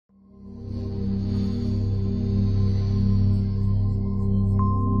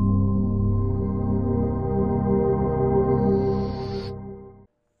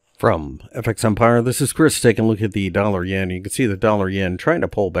From FXEmpire, this is Chris taking a look at the dollar yen. You can see the dollar yen trying to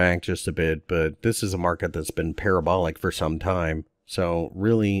pull back just a bit, but this is a market that's been parabolic for some time. So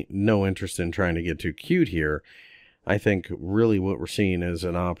really no interest in trying to get too cute here. I think really what we're seeing is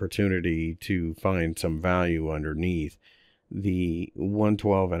an opportunity to find some value underneath. The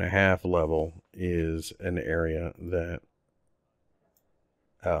 112.5 level is an area that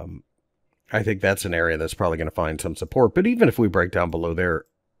I think that's an area that's probably going to find some support. But even if we break down below there,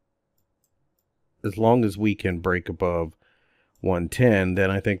 as long as we can break above 110, then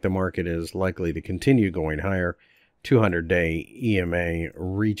I think the market is likely to continue going higher. 200-day EMA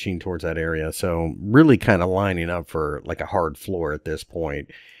reaching towards that area. So really kind of lining up for like a hard floor at this point.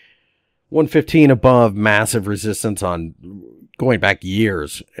 115 above, massive resistance on going back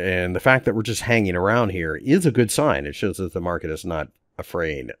years. And the fact that we're just hanging around here is a good sign. It shows that the market is not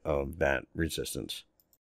afraid of that resistance.